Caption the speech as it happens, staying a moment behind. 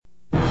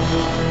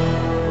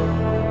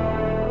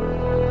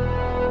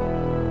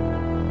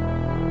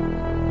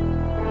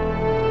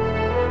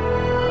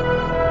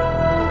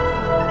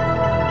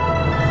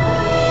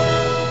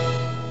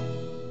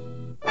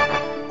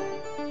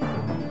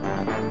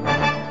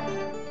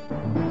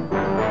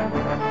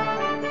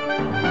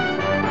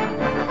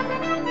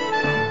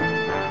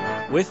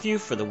With you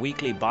for the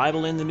weekly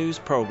Bible in the News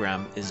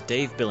program is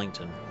Dave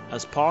Billington,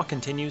 as Paul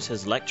continues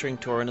his lecturing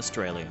tour in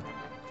Australia.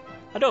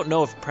 I don't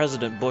know if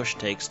President Bush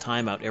takes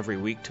time out every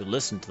week to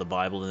listen to the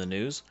Bible in the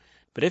News,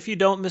 but if you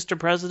don't, Mr.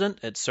 President,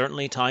 it's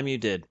certainly time you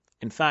did.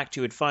 In fact,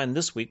 you would find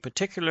this week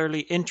particularly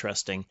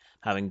interesting,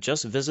 having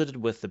just visited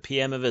with the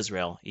PM of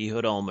Israel,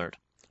 Ehud Olmert.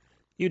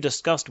 You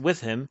discussed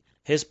with him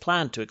his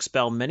plan to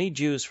expel many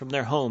Jews from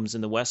their homes in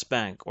the West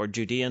Bank or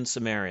Judea and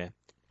Samaria.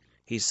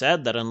 He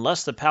said that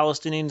unless the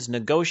Palestinians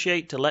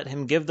negotiate to let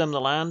him give them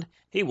the land,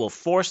 he will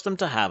force them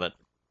to have it.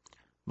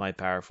 My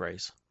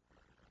paraphrase.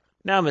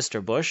 Now,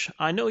 Mr. Bush,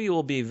 I know you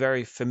will be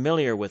very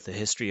familiar with the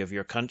history of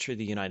your country,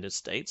 the United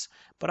States,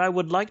 but I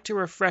would like to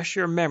refresh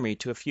your memory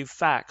to a few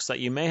facts that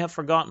you may have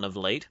forgotten of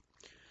late.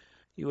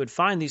 You would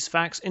find these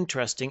facts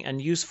interesting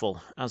and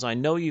useful, as I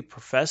know you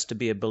profess to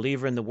be a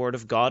believer in the Word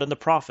of God and the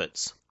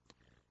prophets.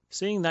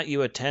 Seeing that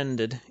you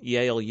attended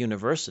Yale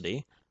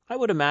University, I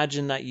would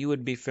imagine that you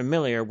would be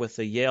familiar with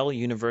the Yale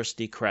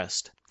University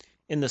crest.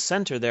 In the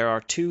center there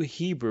are two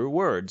Hebrew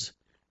words,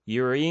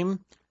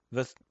 Urim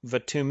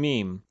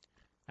v'Tumim.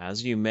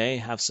 As you may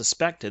have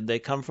suspected, they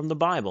come from the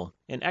Bible.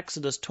 In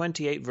Exodus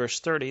 28 verse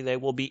 30 they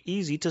will be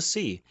easy to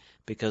see,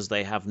 because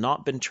they have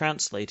not been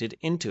translated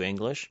into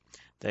English.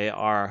 They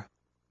are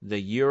the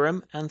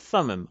Urim and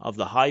Thummim of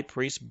the high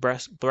priest's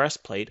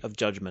breastplate of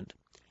judgment.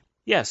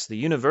 Yes, the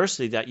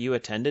university that you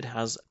attended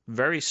has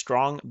very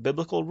strong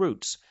biblical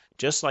roots,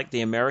 just like the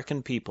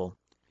American people.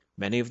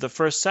 Many of the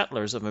first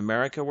settlers of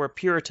America were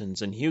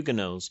Puritans and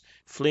Huguenots,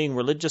 fleeing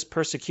religious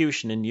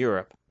persecution in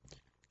Europe.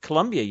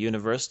 Columbia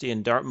University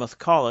and Dartmouth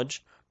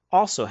College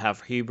also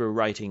have Hebrew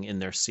writing in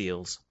their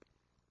seals.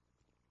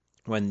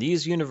 When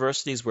these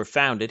universities were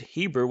founded,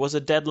 Hebrew was a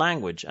dead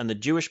language, and the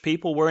Jewish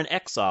people were in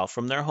exile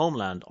from their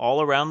homeland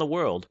all around the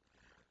world.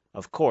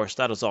 Of course,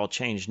 that has all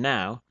changed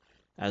now,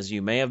 as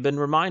you may have been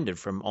reminded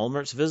from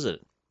Olmert's visit.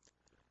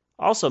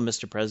 Also,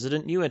 Mr.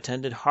 President, you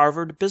attended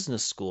Harvard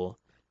Business School,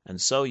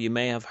 and so you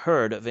may have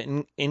heard of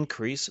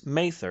Increase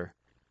Mather.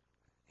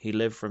 He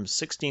lived from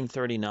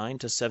 1639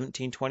 to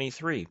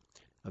 1723,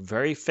 a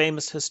very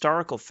famous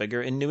historical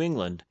figure in New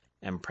England,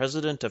 and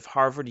president of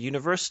Harvard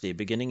University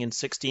beginning in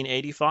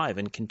 1685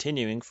 and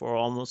continuing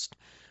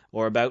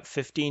for about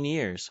 15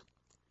 years.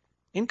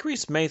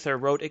 Increase Mather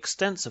wrote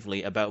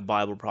extensively about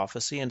Bible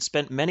prophecy and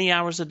spent many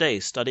hours a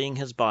day studying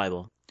his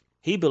Bible.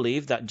 He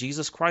believed that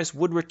Jesus Christ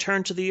would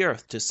return to the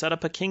earth to set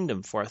up a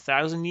kingdom for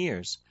 1,000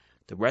 years,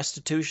 the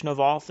restitution of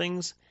all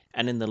things,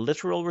 and in the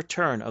literal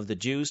return of the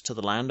Jews to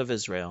the land of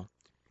Israel.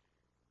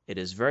 It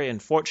is very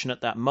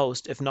unfortunate that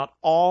most, if not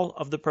all,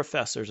 of the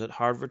professors at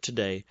Harvard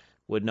today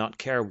would not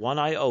care one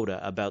iota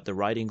about the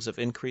writings of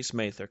Increase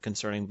Mather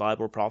concerning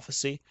Bible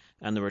prophecy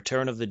and the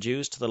return of the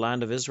Jews to the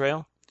land of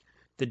Israel.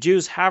 The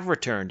Jews have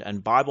returned,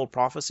 and Bible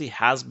prophecy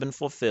has been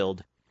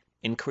fulfilled.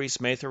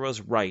 Increase Mather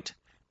was right,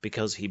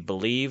 because he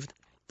believed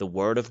the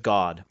Word of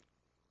God.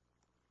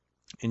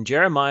 In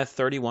Jeremiah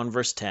 31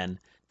 verse 10,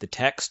 the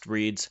text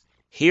reads,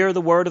 "Hear the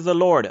word of the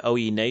Lord, O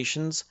ye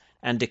nations,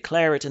 and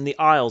declare it in the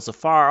isles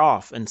afar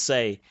off, and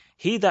say,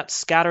 He that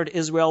scattered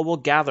Israel will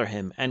gather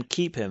him, and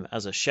keep him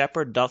as a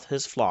shepherd doth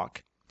his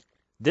flock."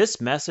 This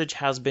message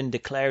has been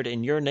declared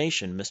in your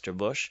nation, Mr.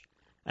 Bush,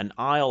 an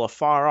isle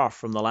afar off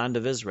from the land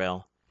of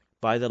Israel,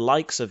 by the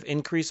likes of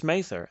Increase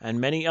Mather and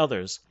many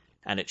others,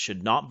 and it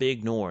should not be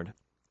ignored.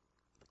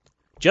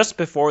 Just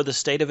before the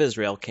State of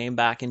Israel came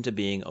back into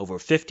being over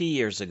 50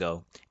 years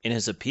ago, in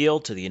his appeal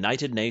to the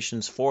United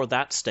Nations for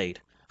that state,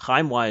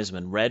 Chaim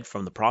Weizmann read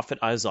from the prophet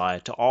Isaiah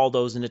to all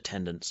those in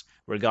attendance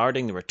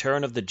regarding the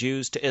return of the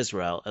Jews to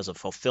Israel as a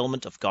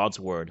fulfillment of God's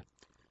word.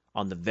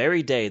 On the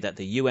very day that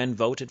the UN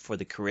voted for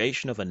the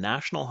creation of a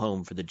national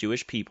home for the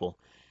Jewish people,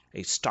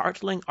 a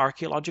startling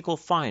archaeological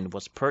find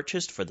was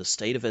purchased for the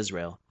State of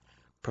Israel.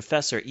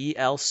 Professor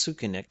E.L.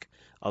 Sukenik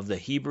of the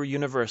Hebrew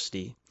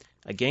University,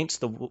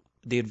 against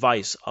the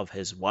advice of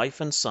his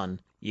wife and son,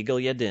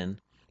 Yigal Yadin,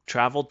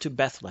 traveled to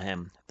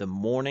Bethlehem the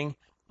morning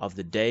of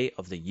the day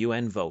of the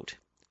UN vote.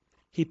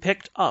 He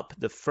picked up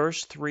the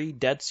first 3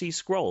 Dead Sea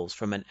Scrolls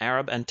from an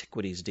Arab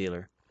antiquities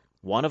dealer.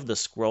 One of the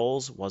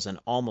scrolls was an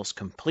almost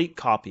complete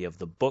copy of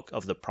the book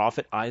of the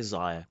prophet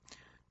Isaiah,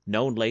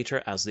 known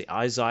later as the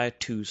Isaiah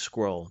 2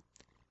 scroll.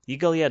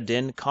 Yigal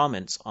Yadin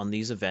comments on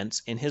these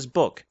events in his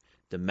book,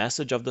 The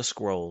Message of the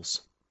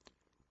Scrolls.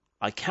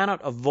 I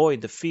cannot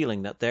avoid the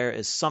feeling that there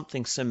is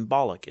something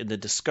symbolic in the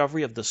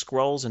discovery of the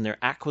scrolls and their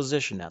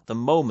acquisition at the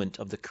moment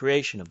of the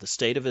creation of the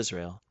State of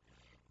Israel.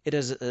 It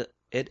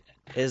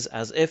is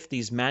as if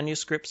these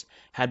manuscripts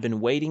had been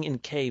waiting in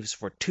caves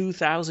for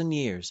 2,000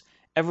 years,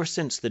 ever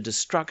since the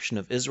destruction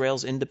of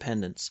Israel's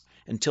independence,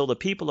 until the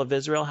people of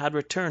Israel had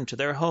returned to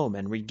their home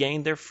and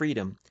regained their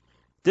freedom.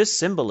 This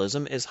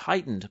symbolism is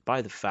heightened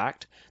by the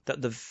fact that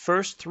the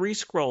first 3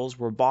 scrolls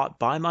were bought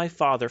by my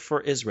father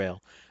for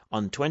Israel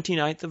on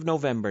 29th of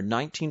November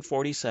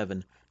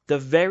 1947, the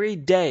very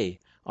day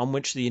on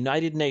which the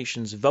United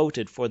Nations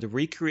voted for the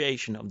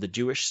recreation of the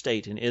Jewish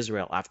state in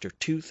Israel after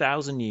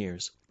 2,000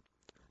 years.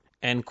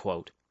 End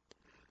quote.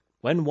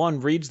 When one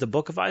reads the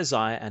book of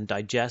Isaiah and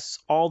digests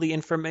all the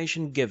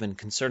information given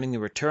concerning the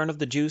return of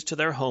the Jews to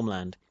their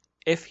homeland,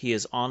 if he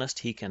is honest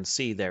he can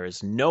see there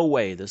is no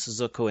way this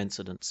is a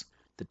coincidence.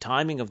 The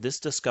timing of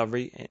this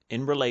discovery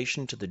in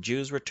relation to the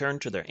Jews' return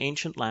to their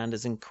ancient land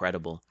is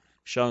incredible,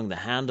 showing the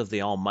hand of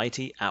the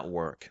Almighty at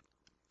work.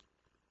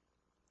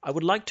 I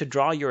would like to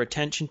draw your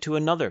attention to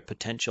another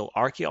potential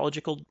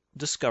archaeological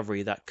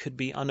discovery that could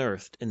be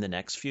unearthed in the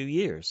next few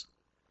years.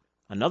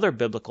 Another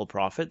biblical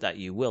prophet that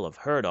you will have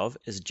heard of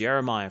is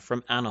Jeremiah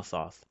from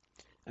Anathoth,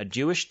 a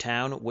Jewish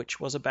town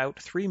which was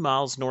about 3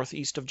 miles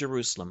northeast of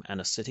Jerusalem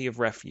and a city of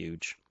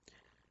refuge.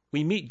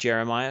 We meet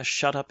Jeremiah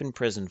shut up in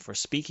prison for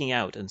speaking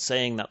out and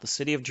saying that the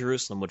city of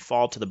Jerusalem would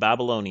fall to the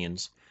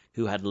Babylonians,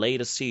 who had laid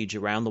a siege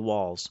around the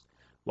walls.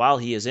 While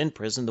he is in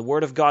prison, the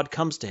word of God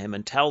comes to him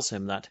and tells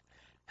him that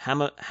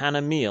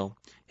Hanameel,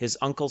 his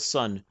uncle's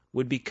son,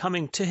 would be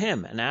coming to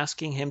him and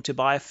asking him to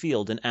buy a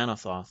field in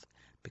Anathoth,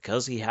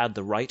 because he had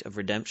the right of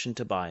redemption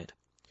to buy it.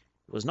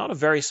 It was not a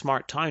very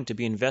smart time to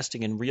be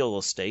investing in real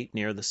estate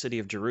near the city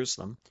of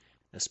Jerusalem,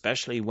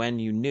 especially when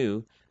you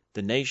knew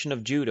the nation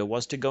of Judah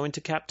was to go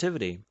into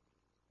captivity.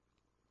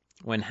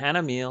 When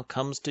Hanameel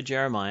comes to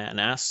Jeremiah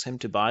and asks him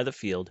to buy the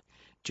field,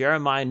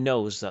 Jeremiah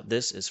knows that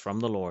this is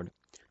from the Lord.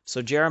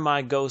 So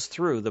Jeremiah goes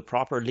through the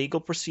proper legal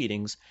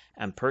proceedings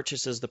and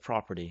purchases the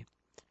property.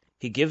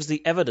 He gives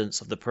the evidence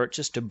of the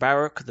purchase to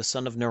Baruch the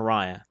son of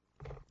Neriah.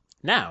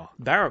 Now,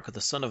 Baruch the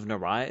son of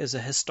Neriah is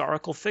a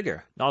historical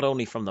figure, not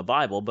only from the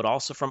Bible, but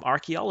also from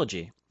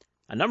archaeology.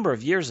 A number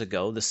of years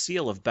ago, the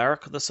seal of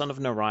Baruch the son of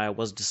Neriah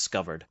was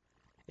discovered.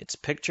 It's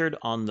pictured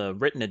on the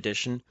written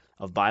edition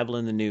of Bible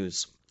in the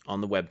News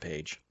on the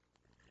webpage.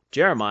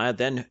 Jeremiah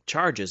then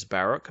charges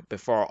Baruch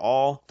before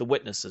all the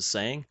witnesses,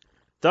 saying,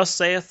 "Thus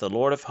saith the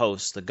Lord of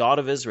hosts, the God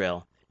of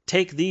Israel,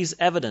 take these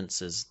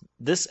evidences,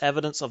 this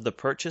evidence of the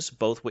purchase,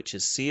 both which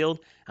is sealed,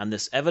 and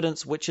this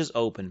evidence which is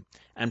open,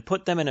 and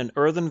put them in an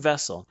earthen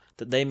vessel,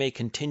 that they may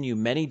continue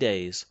many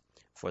days.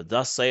 For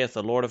thus saith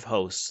the Lord of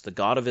hosts, the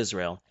God of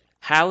Israel,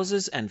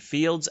 houses and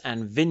fields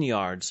and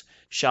vineyards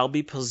shall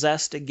be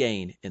possessed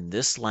again in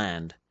this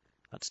land."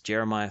 That's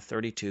Jeremiah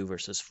 32,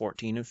 verses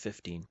 14 and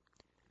 15.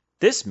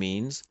 This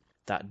means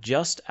that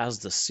just as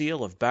the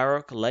seal of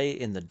Baruch lay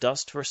in the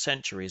dust for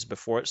centuries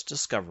before its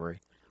discovery,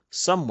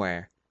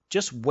 somewhere,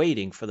 just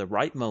waiting for the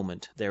right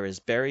moment, there is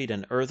buried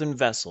an earthen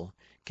vessel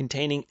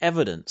containing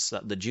evidence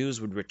that the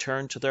Jews would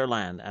return to their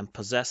land and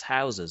possess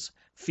houses,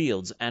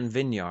 fields, and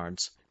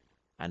vineyards.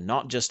 And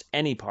not just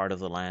any part of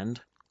the land.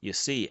 You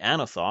see,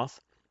 Anathoth,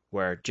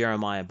 where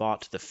Jeremiah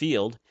bought the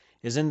field,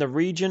 is in the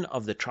region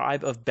of the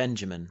tribe of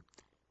Benjamin,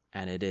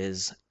 and it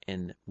is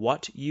in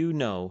what you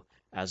know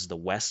as the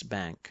West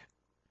Bank.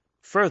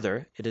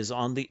 Further, it is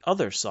on the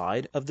other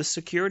side of the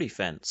security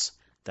fence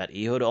that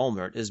Ehud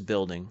Olmert is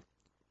building.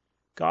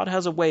 God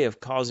has a way of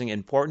causing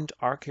important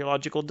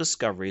archaeological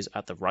discoveries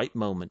at the right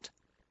moment,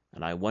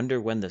 and I wonder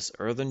when this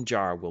earthen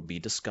jar will be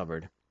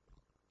discovered.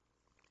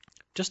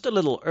 Just a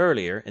little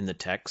earlier in the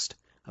text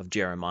of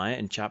Jeremiah,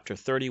 in chapter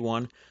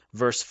 31,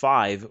 verse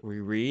 5, we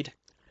read,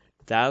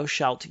 "Thou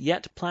shalt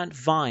yet plant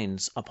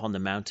vines upon the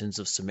mountains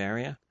of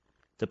Samaria.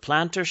 The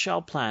planter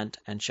shall plant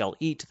and shall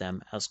eat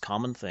them as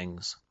common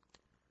things."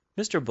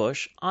 Mr.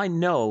 Bush, I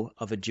know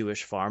of a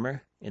Jewish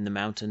farmer in the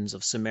mountains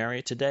of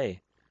Samaria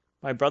today.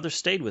 My brother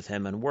stayed with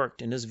him and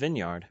worked in his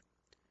vineyard.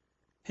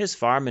 His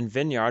farm and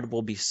vineyard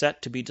will be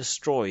set to be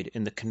destroyed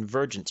in the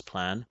convergence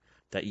plan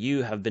that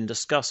you have been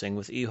discussing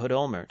with Ehud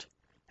Olmert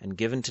and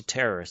given to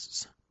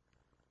terrorists.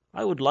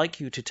 I would like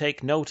you to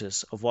take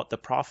notice of what the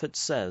prophet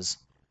says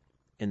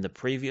in the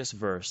previous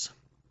verse.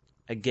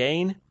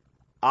 "Again,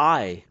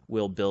 I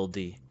will build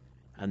thee,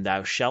 and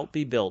thou shalt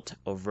be built,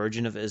 O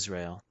Virgin of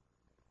Israel."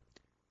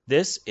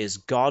 This is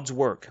God's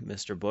work,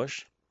 Mr.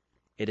 Bush.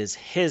 It is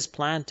His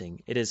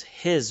planting. It is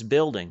His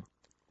building.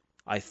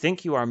 I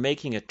think you are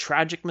making a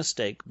tragic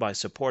mistake by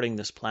supporting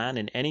this plan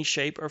in any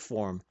shape or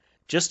form,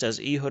 just as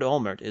Ehud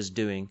Olmert is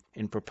doing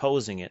in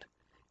proposing it,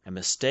 a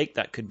mistake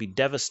that could be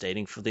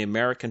devastating for the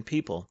American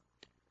people.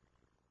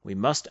 We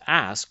must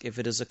ask if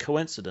it is a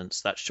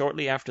coincidence that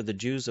shortly after the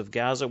Jews of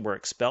Gaza were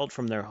expelled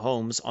from their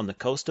homes on the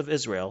coast of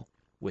Israel,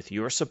 with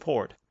your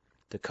support,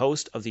 the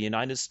coast of the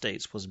United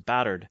States was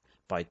battered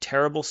by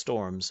terrible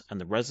storms, and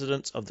the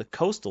residents of the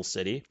coastal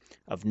city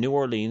of New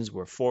Orleans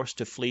were forced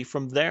to flee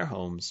from their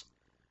homes.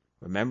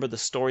 Remember the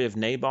story of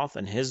Naboth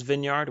and his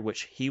vineyard,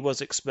 which he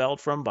was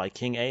expelled from by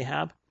King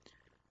Ahab?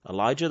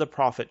 Elijah the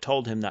prophet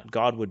told him that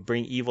God would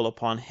bring evil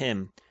upon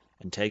him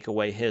and take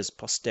away his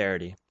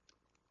posterity.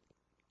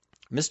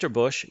 Mr.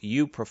 Bush,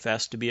 you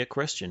profess to be a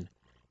Christian,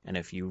 and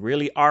if you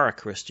really are a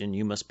Christian,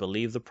 you must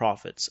believe the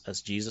prophets,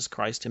 as Jesus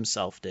Christ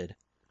himself did.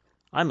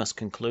 I must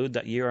conclude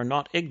that you are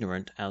not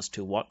ignorant as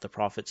to what the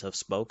prophets have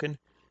spoken,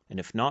 and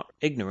if not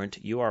ignorant,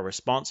 you are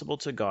responsible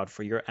to God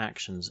for your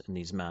actions in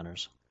these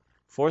matters.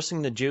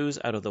 Forcing the Jews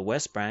out of the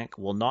West Bank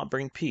will not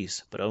bring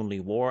peace, but only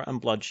war and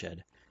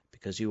bloodshed,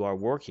 because you are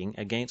working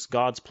against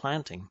God's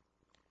planting.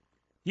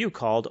 You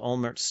called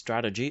Olmert's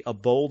strategy a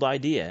bold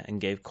idea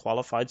and gave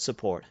qualified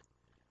support.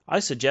 I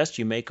suggest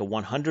you make a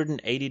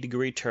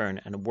 180-degree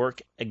turn and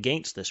work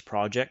against this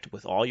project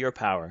with all your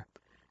power.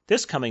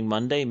 This coming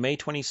Monday, May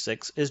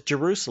 26, is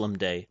Jerusalem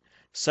Day,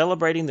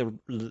 celebrating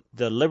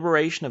the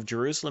liberation of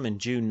Jerusalem in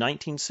June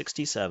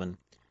 1967.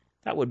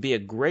 That would be a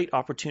great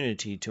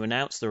opportunity to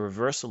announce the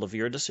reversal of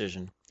your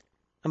decision.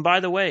 And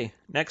by the way,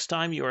 next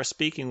time you are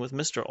speaking with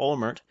Mr.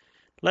 Olmert,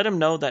 let him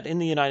know that in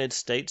the United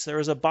States there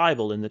is a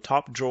Bible in the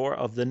top drawer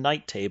of the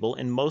night table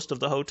in most of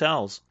the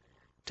hotels.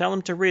 Tell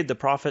him to read the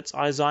prophets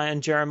Isaiah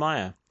and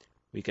Jeremiah.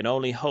 We can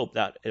only hope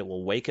that it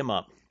will wake him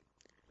up.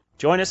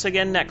 Join us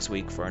again next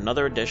week for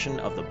another edition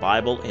of the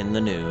Bible in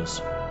the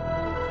News.